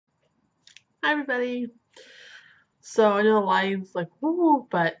Hi everybody. So I know the lights like woo,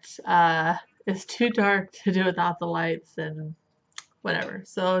 but it's too dark to do without the lights and whatever.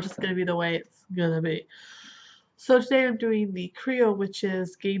 So it's just gonna be the way it's gonna be. So today I'm doing the Creole, which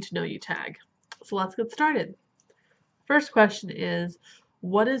is getting to know you tag. So let's get started. First question is,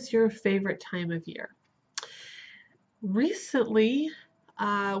 what is your favorite time of year? Recently,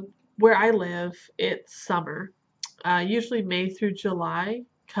 uh, where I live, it's summer. Usually May through July,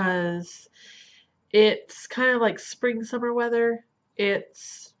 because it's kind of like spring summer weather.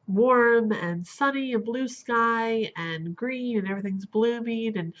 It's warm and sunny and blue sky and green and everything's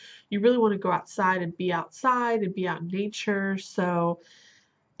blooming and you really want to go outside and be out in nature. So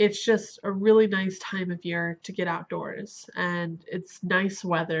it's just a really nice time of year to get outdoors and it's nice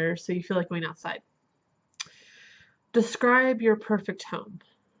weather so you feel like going outside. Describe your perfect home.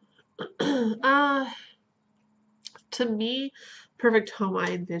 uh to me, perfect home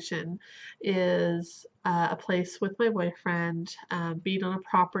I envision is a place with my boyfriend, being on a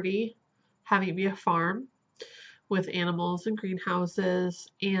property, having it be a farm with animals and greenhouses,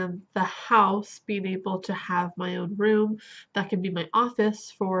 and the house being able to have my own room that can be my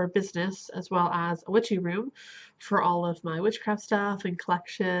office for business, as well as a witchy room for all of my witchcraft stuff and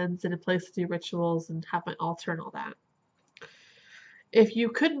collections, and a place to do rituals and have my altar and all that. If you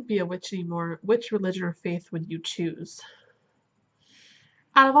couldn't be a witch anymore, which religion or faith would you choose?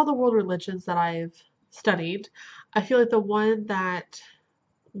 Out of all the world religions that I've studied, I feel like the one that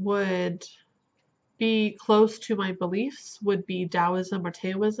would be close to my beliefs would be Taoism or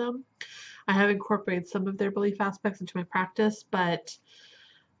Taoism. I have incorporated some of their belief aspects into my practice, but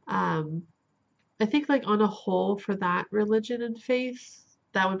um, I think, like, on a whole, for that religion and faith,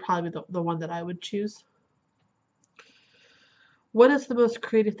 that would probably be the one that I would choose. What is the most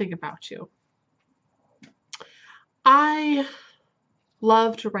creative thing about you? I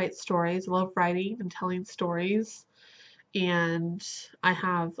love to write stories. I love writing and telling stories. And I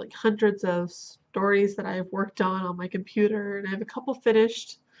have like hundreds of stories that I've worked on my computer, and I have a couple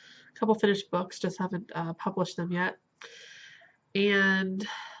finished books, just haven't published them yet. And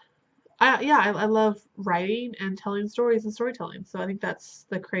I love writing and telling stories and storytelling. So I think that's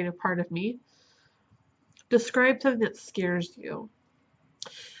the creative part of me. Describe something that scares you.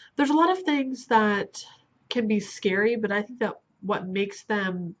 There's a lot of things that can be scary, but I think that what makes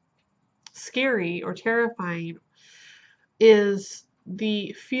them scary or terrifying is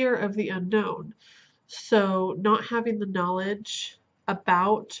the fear of the unknown. So, not having the knowledge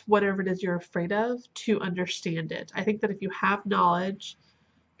about whatever it is you're afraid of to understand it. I think that if you have knowledge,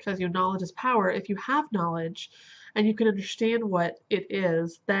 because your knowledge is power, if you have knowledge and you can understand what it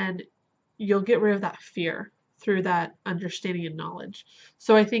is, then you'll get rid of that fear through that understanding and knowledge.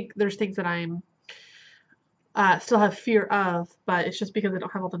 So, I think there's things that I'm still have fear of, but it's just because I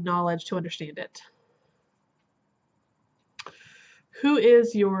don't have all the knowledge to understand it. Who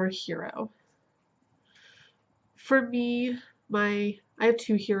is your hero? For me, my I have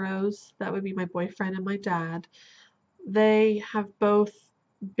two heroes. That would be my boyfriend and my dad. They have both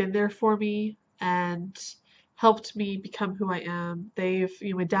been there for me and helped me become who I am.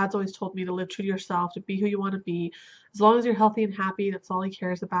 My dad's always told me to live true to yourself, to be who you want to be. As long as you're healthy and happy, that's all he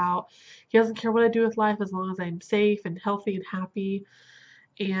cares about. He doesn't care what I do with life as long as I'm safe and healthy and happy.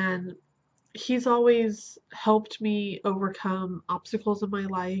 And he's always helped me overcome obstacles in my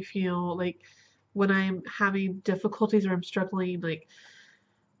life, like when I'm having difficulties or I'm struggling, like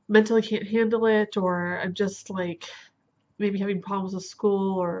mentally can't handle it, or I'm just like maybe having problems with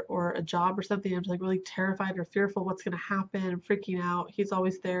school or a job or something. I'm just like really terrified or fearful what's going to happen. I'm freaking out. He's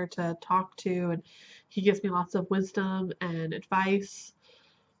always there to talk to, and he gives me lots of wisdom and advice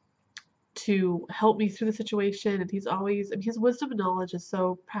to help me through the situation. And his wisdom and knowledge is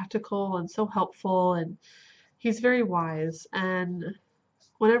so practical and so helpful, and he's very wise. And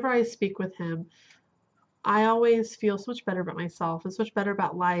whenever I speak with him, I always feel so much better about myself and so much better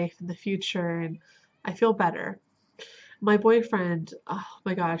about life and the future, and I feel better. My boyfriend, oh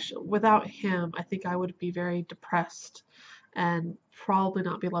my gosh, without him, I think I would be very depressed and probably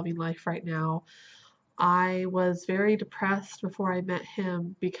not be loving life right now. I was very depressed before I met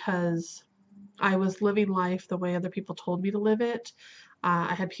him because I was living life the way other people told me to live it.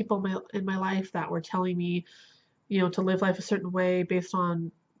 I had people in my life that were telling me, to live life a certain way based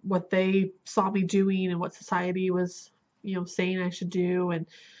on what they saw me doing and what society was, saying I should do. And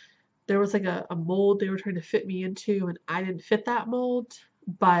there was like a mold they were trying to fit me into, and I didn't fit that mold,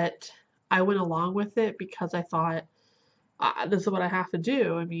 but I went along with it because I thought, this is what I have to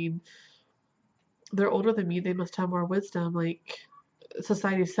do. I mean, they're older than me, they must have more wisdom. Like,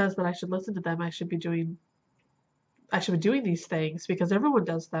 society says that I should listen to them, I should be doing I should be doing these things because everyone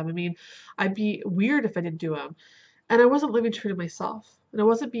does them. I mean, I'd be weird if I didn't do them. And I wasn't living true to myself. And I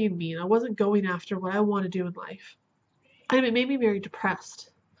wasn't being mean. I wasn't going after what I want to do in life. And it made me very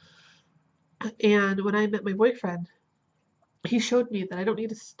depressed. And when I met my boyfriend, he showed me that I don't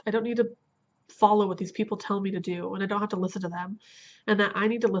need to follow what these people tell me to do, and I don't have to listen to them, and that I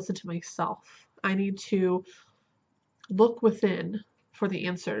need to listen to myself. I need to look within for the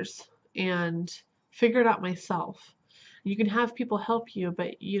answers and figure it out myself. You can have people help you,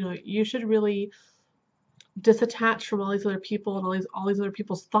 but you should really disattach from all these other people and all these other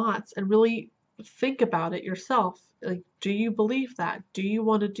people's thoughts and really think about it yourself. Like, do you believe that? Do you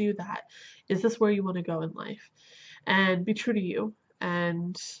want to do that? Is this where you want to go in life? And be true to you.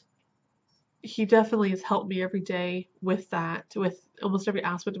 And he definitely has helped me every day with that, with almost every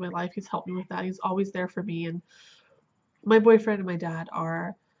aspect of my life. He's helped me with that. He's always there for me. And my boyfriend and my dad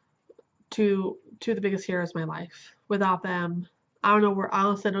are two of the biggest heroes in my life. Without them, I don't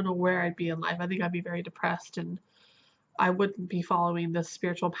know where I'd be in life. I think I'd be very depressed, and I wouldn't be following this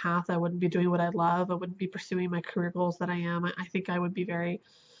spiritual path. I wouldn't be doing what I love. I wouldn't be pursuing my career goals that I am. I think I would be very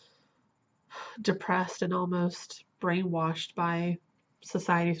depressed and almost brainwashed by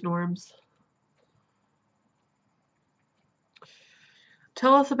society's norms.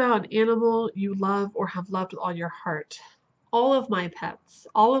 Tell us about an animal you love or have loved with all your heart. All of my pets,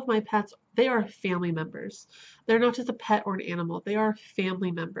 they are family members. They're not just a pet or an animal, they are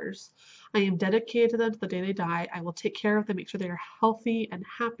family members. I am dedicated to them to the day they die. I will take care of them, make sure they are healthy and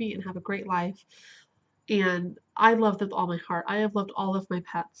happy and have a great life. And I love them with all my heart. I have loved all of my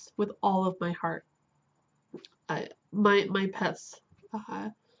pets with all of my heart. My pets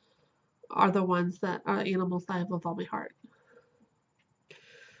are the ones that are animals that I have loved with all my heart.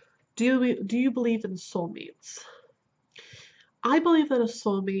 Do you believe in soulmates? I believe that a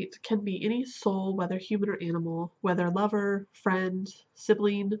soulmate can be any soul, whether human or animal, whether lover, friend,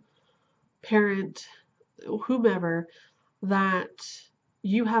 sibling, parent, whomever, that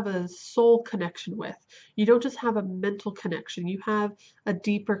you have a soul connection with. You don't just have a mental connection, you have a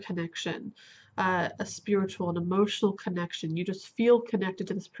deeper connection, a spiritual and emotional connection. You just feel connected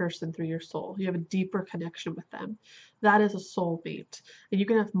to this person through your soul. You have a deeper connection with them. That is a soulmate. And you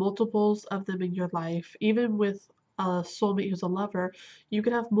can have multiples of them in your life, even with a soulmate who's a lover. You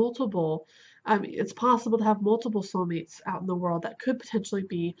could have multiple. It's possible to have multiple soulmates out in the world that could potentially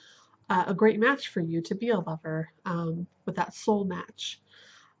be a great match for you to be a lover, with that soul match.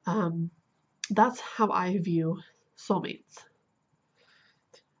 Um, that's how I view soulmates.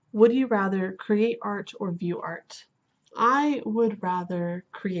 Would you rather create art or view art? I would rather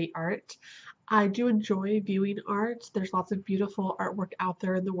create art. I do enjoy viewing art. There's lots of beautiful artwork out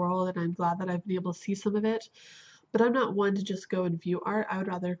there in the world, and I'm glad that I've been able to see some of it. But I'm not one to just go and view art. I would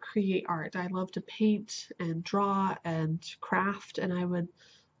rather create art. I love to paint and draw and craft, and I would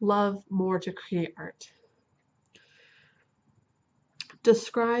love more to create art.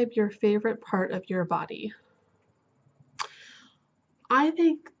 Describe your favorite part of your body. I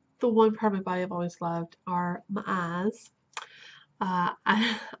think the one part of my body I've always loved are my eyes.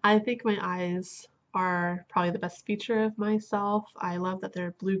 I think my eyes are probably the best feature of myself. I love that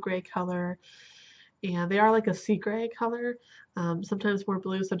they're blue-gray color, and they are like a sea gray color. Sometimes more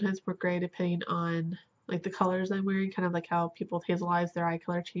blue, sometimes more gray, depending on like the colors I'm wearing, kind of like how people with hazel eyes, their eye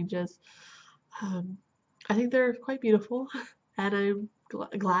color changes. Um, I think they're quite beautiful, and I'm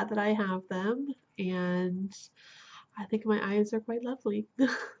glad that I have them, and I think my eyes are quite lovely.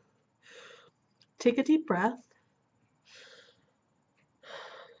 Take a deep breath.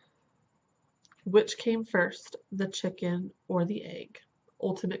 Which came first, the chicken or the egg?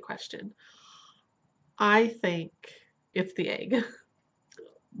 Ultimate question. I think it's the egg.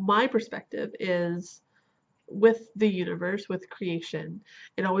 My perspective is with the universe, with creation,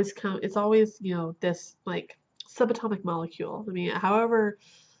 it's always, this like subatomic molecule. I mean, however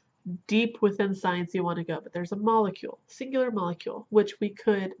deep within science you want to go, but there's a molecule, singular molecule, which we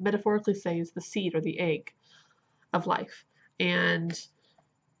could metaphorically say is the seed or the egg of life. And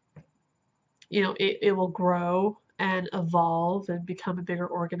it will grow and evolve and become a bigger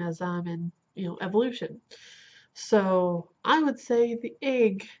organism, and evolution. So I would say the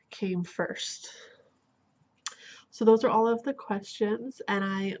egg came first. So those are all of the questions, and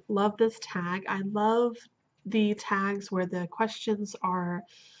I love this tag. I love the tags where the questions are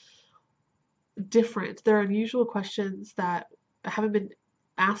different. They're unusual questions that haven't been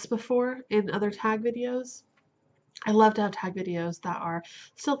asked before in other tag videos. I love to have tag videos that are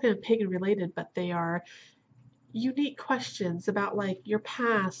still kind of pagan related, but they are unique questions about like your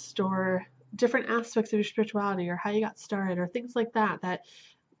past or different aspects of your spirituality or how you got started or things like that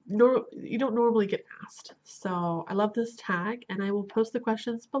you don't normally get asked. So I love this tag, and I will post the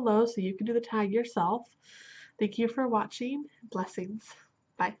questions below so you can do the tag yourself. Thank you for watching. Blessings.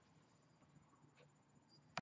 Bye.